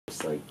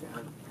just like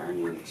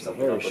apparently some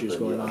hair issues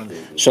going on.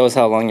 Show us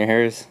how long your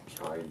hair is.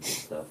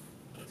 Stuff.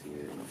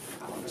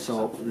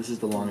 So this is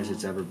the longest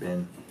it's ever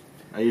been.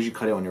 I usually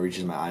cut it when it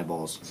reaches my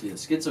eyeballs. See, the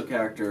Skitzo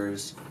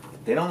characters,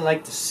 they don't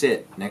like to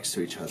sit next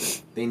to each other.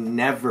 They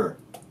never,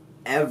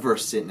 ever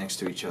sit next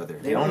to each other.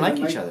 They don't like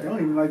each other. They don't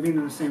even like being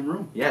in the same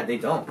room. Yeah, they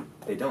don't.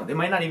 They don't. They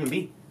might not even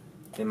be.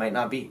 They might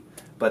not be.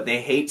 But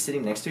they hate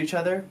sitting next to each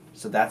other,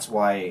 so that's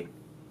why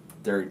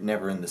they're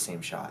never in the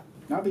same shot.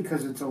 Not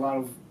because it's a lot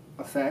of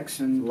effects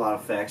and... A lot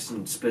of effects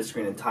and split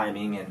screen and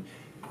timing, and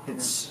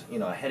it's, you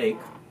know, a headache.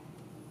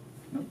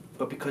 Nope.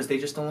 But because they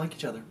just don't like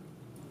each other.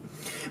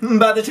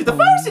 About to do the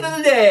first hit of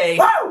the day!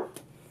 Woo!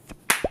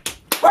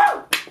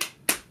 Woo!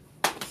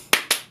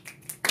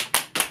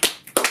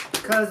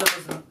 Because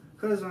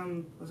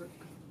was it?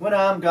 When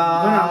I'm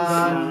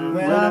gone,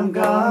 when I'm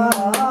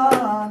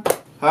gone.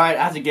 Alright,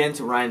 I have to get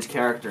into Ryan's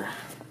character.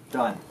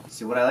 Done.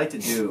 See, what I like to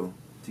do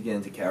to get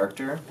into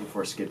character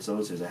before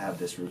Skitzo's is I have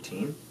this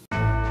routine.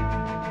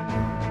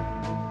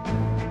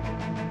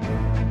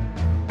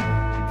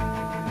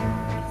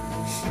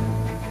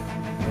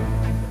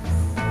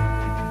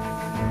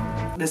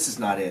 This is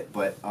not it,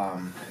 but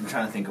I'm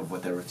trying to think of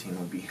what that routine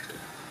would be.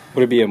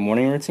 Would it be a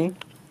morning routine?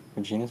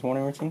 Regina's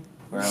morning routine?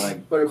 Where I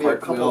like Would it be a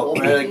couple-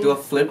 where I like do a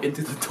flip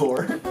into the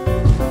door.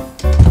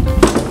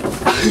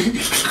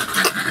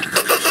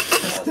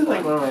 This is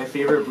like one of my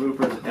favorite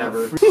bloopers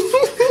ever.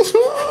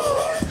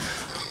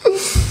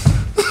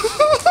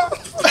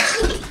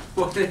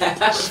 What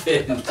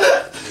happened?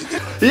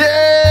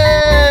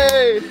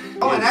 Yay!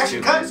 Oh, and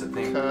action cut!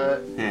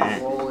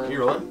 Cut. You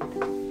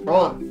rolling?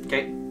 Rolling.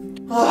 Okay.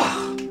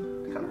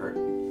 Kinda hurt.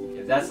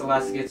 If that's the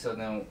last Skitzo,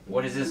 then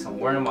what is this one?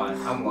 Where am I?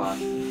 I'm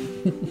lost.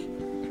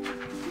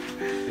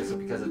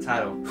 Because of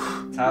title.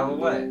 Title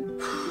what?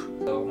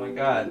 Oh my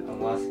god,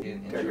 I'm lost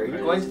again. Are you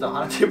going to the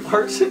haunted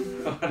parks?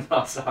 Oh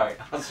no, sorry.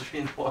 I was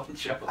reading the one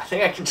show. I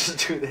think I can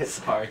just do this.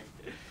 Sorry.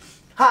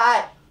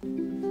 Hi!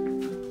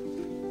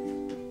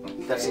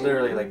 That's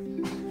literally like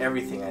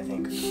everything, I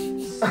think.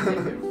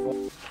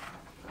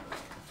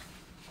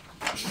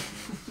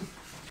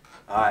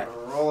 Alright.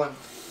 Rolling.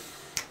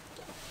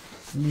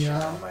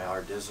 Yeah. My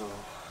art dizzle.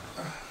 I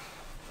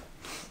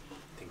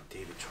think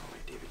David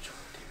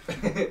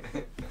Troy.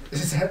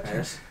 Is that...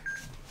 Yes.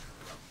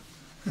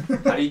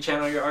 How do you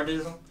channel your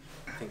artism?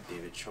 I think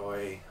David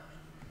Troy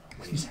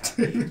when he's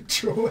happy. David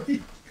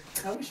Troy.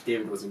 I wish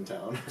David was in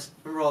town.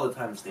 Remember all the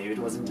times David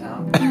was in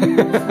town?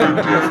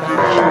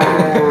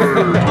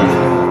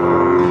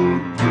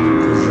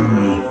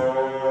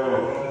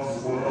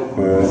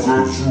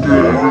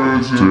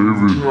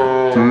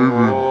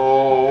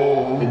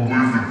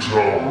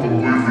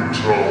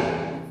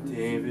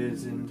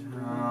 David's in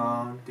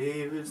town.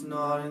 David's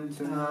not in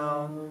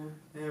town.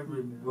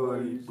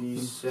 Everybody be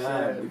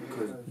sad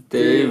because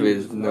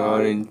David's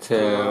not in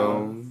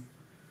town.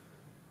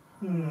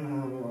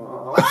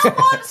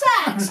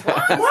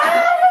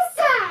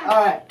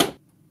 Alright.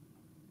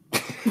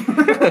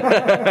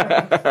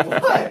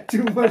 What?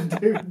 Too much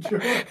David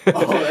Troy.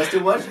 Oh, that's too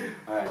much?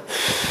 Alright.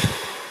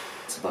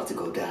 It's about to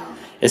go down.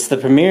 It's the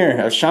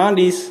premiere of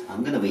Shawndies.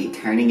 I'm gonna be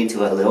turning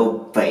into a little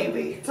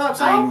baby.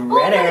 What's up, I'm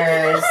ready.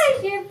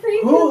 You're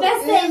Who is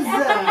prepubescent.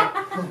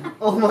 that?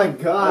 Oh my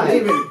god.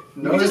 David,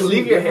 You just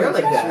leave your hair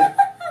like that.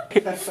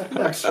 That's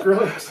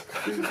Skrillex.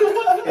 Is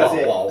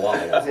it ball wall?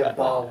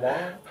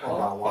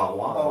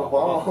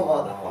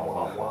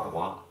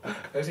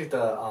 Looks like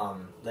the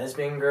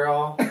lesbian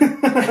girl.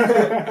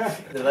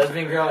 The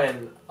lesbian girl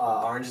in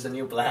Orange is the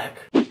New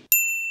Black.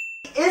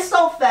 It's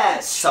so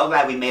fast. So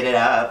glad we made it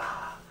up.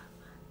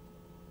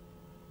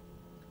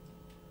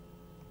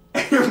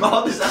 Your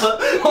mouth is out.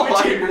 Oh,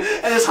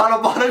 and his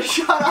Hanabata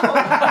shot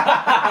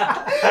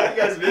out.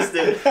 You guys missed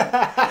it. I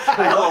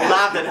hella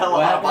laughed and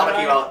hella Hanabata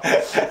came out.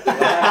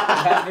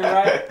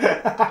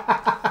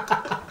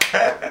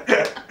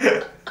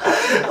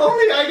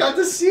 Only I got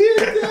to see it,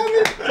 damn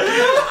it.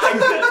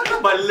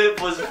 My lip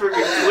was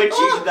freaking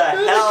twitching the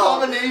hell.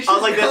 Combination. I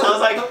was like this,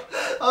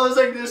 I was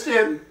like this,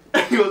 and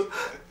he goes,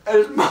 and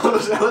his mouth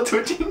was hella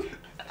twitching.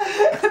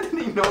 And then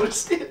he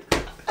noticed it.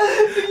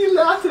 And he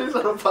laughed at his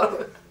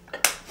Hanabata.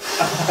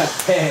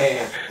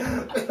 Hey.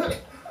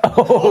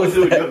 Oh,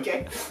 dude, you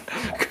okay?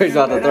 Greg's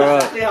about to throw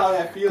up. Exactly how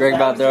that feels. Greg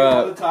about to throw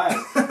up.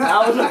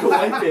 That was like a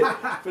white bit,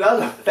 but that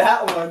was a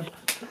fat one.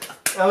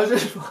 That was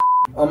just.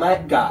 Oh my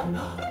god.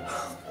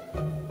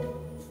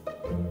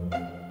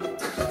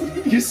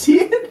 You see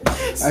it?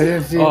 I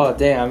didn't see Oh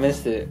damn, I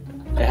missed it.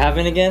 It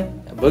happened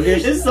again?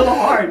 Boogers? It's so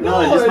hard.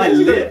 No, No, just my it's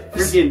lip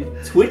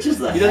freaking twitches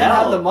the He doesn't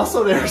have the hell.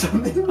 muscle there or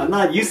something. I'm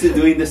not used to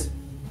doing this.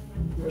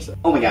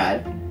 Oh my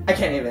god. I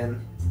can't even.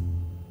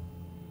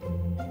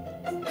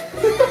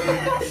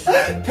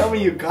 Tell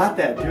me you got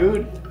that,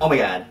 dude. Oh my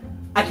god.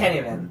 I can't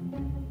even.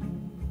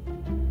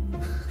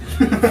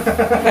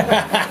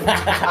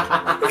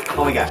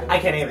 Oh my god. I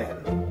can't even.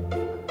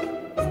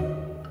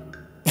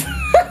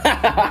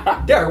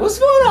 Derek, what's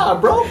going on,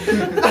 bro?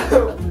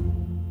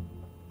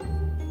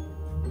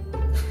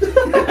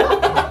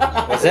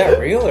 Was that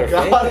real or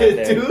fake? Got right it,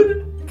 there?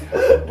 dude.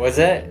 Was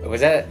that?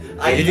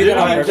 I Did you do that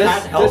on literally purpose?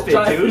 can't help it,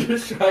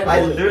 dude.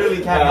 I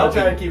literally can't I'll help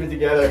try it. to keep it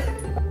together.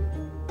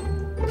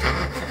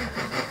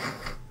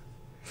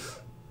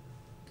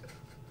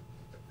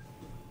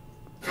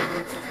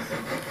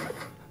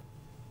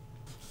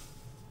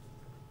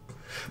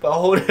 But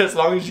hold it as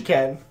long as you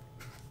can.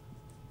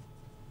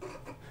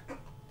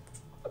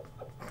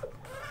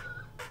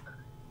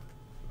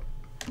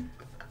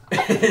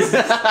 Is this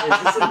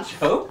a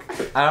joke?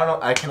 I don't know.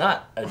 I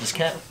cannot. I just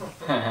can't.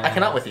 I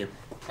cannot with you.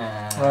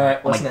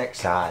 Alright, what's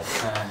next? God.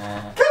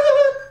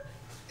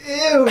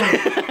 Ew!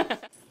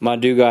 My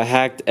dude got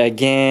hacked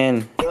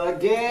again.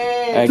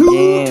 Again!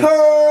 Again. 2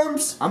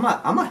 terms! I'm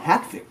a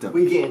hack victim.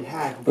 We getting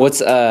hacked, bro.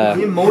 What's I'm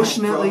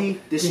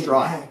emotionally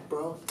distraught. Hacked,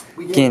 bro.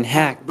 We getting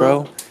hacked,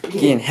 bro?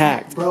 Getting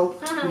hacked. bro.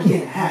 We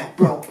getting hacked,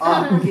 bro. We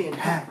getting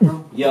hacked,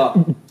 bro.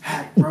 Yo.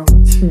 Hacked, bro.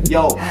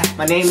 Yo,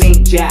 my name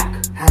ain't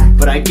Jack,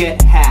 but I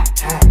get hacked.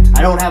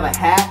 I don't have a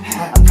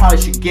hat, I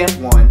probably should get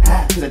one,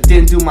 cause I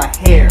didn't do my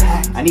hair.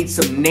 I need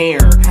some nair,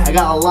 I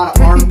got a lot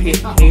of armpit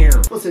hair.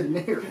 What's a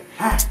nair?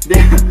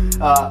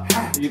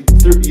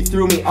 You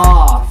threw me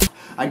off.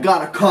 I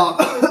got a cop.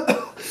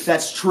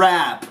 That's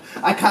trap.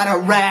 I kinda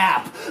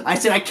rap. I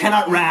said I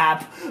cannot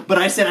rap, but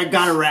I said I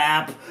gotta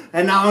rap.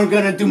 And now I'm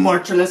gonna do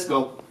more. Let's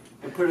go.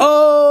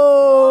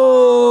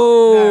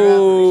 Oh!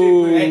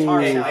 Hey,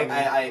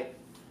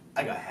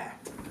 I got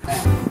hacked.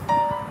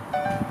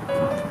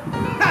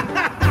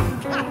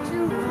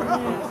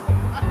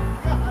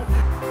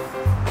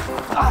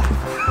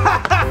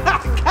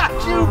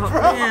 Got you,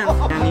 bro.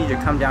 I need you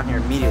to come down here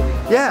immediately.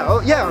 Yeah,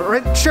 oh yeah,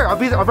 right, sure. I'll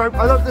be there. What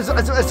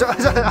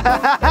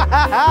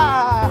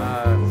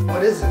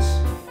is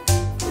this?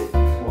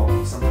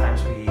 Well,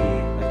 sometimes we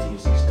like to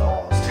use these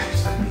dolls to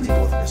just like beat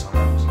both of his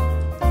arms.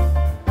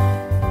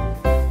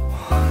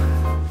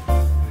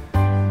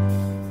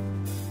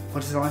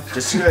 What is it on?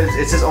 Just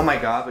it says, oh my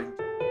god, but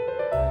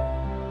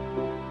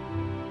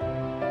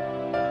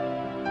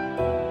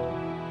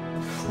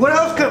What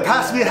else could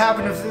possibly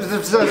happen if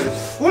this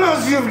is what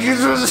else you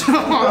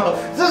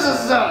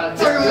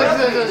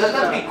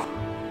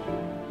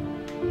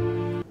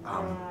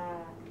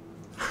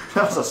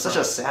that was such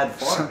a sad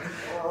fart.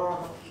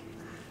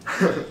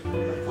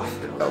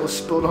 That was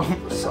spilled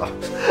on the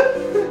socks.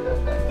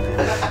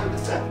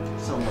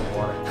 So much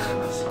water.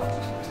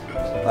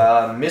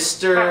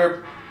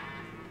 Mr.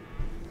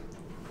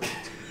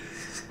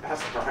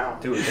 That's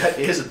brown. Dude, that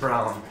is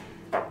brown.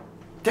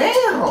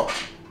 Damn!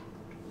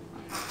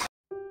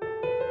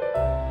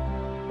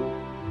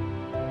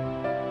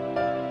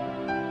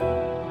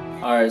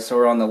 Alright, so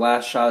we're on the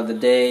last shot of the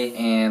day,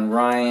 and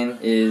Ryan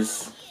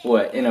is,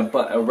 what, in a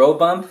road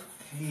bump?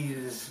 He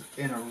is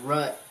in a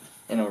rut.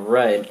 In a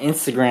rut, an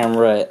Instagram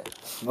rut.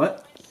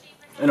 What?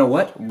 In a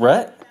what?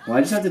 Rut? Well,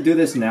 I just have to do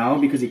this now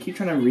because they keep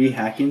trying to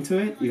re-hack into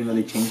it, even though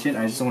they changed it.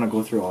 I just don't want to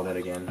go through all that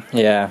again.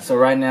 Yeah. So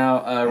right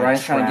now,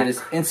 Ryan's trying to get his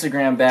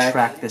Instagram back.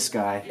 Track this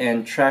guy.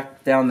 And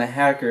track down the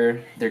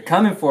hacker. They're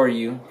coming for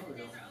you.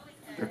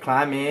 They're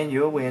climbing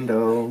your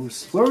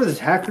windows. Whoever this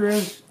hacker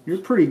is, you're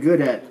pretty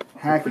good at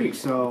hacking. Pretty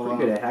So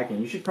good at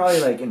hacking. You should probably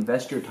like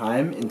invest your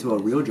time into a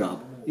real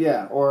job.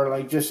 yeah, or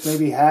like just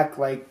maybe hack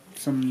like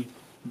some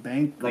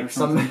bank, or Like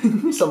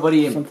something.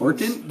 somebody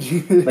important,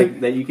 like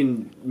that you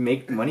can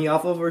make money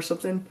off of or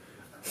something.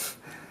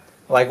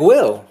 Like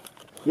Will.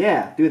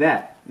 Yeah, do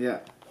that. Yeah.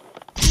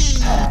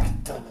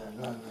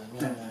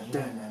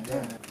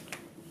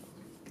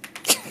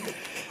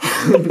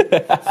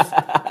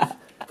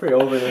 Pretty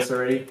over this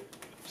already.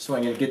 Just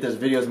want to get this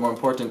video is more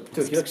important.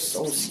 Dude, he looks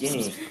so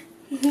skinny.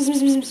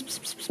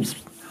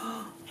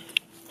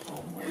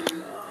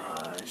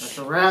 That's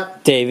a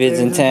wrap. David's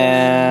in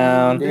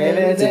town.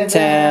 David's in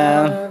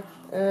town.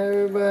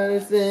 Everybody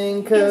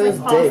sing cause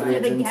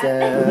David's in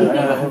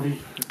town.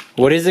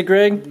 What is it,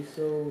 Greg?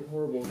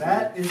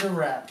 That is a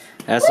wrap.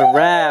 That's a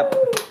wrap.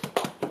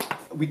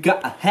 We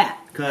got a hat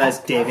cause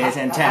David's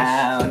in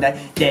town.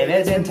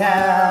 David's in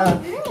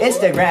town.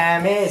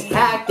 Instagram is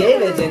hack.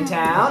 David's in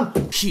town.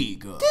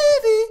 Higa.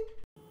 David.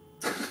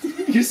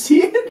 You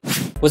see it?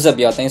 What's up,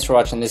 y'all? Thanks for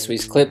watching this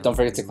week's clip. Don't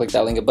forget to click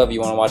that link above if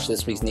you want to watch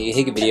this week's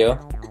Nigahiga video.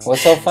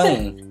 What's so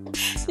funny?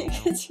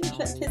 Because your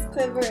lip is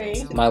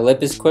quivering. My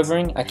lip is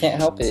quivering? I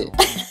can't help it.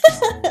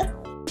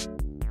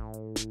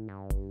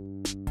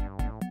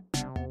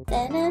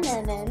 Na, na,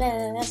 na, na, na,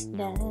 na,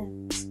 na,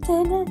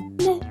 na,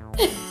 na.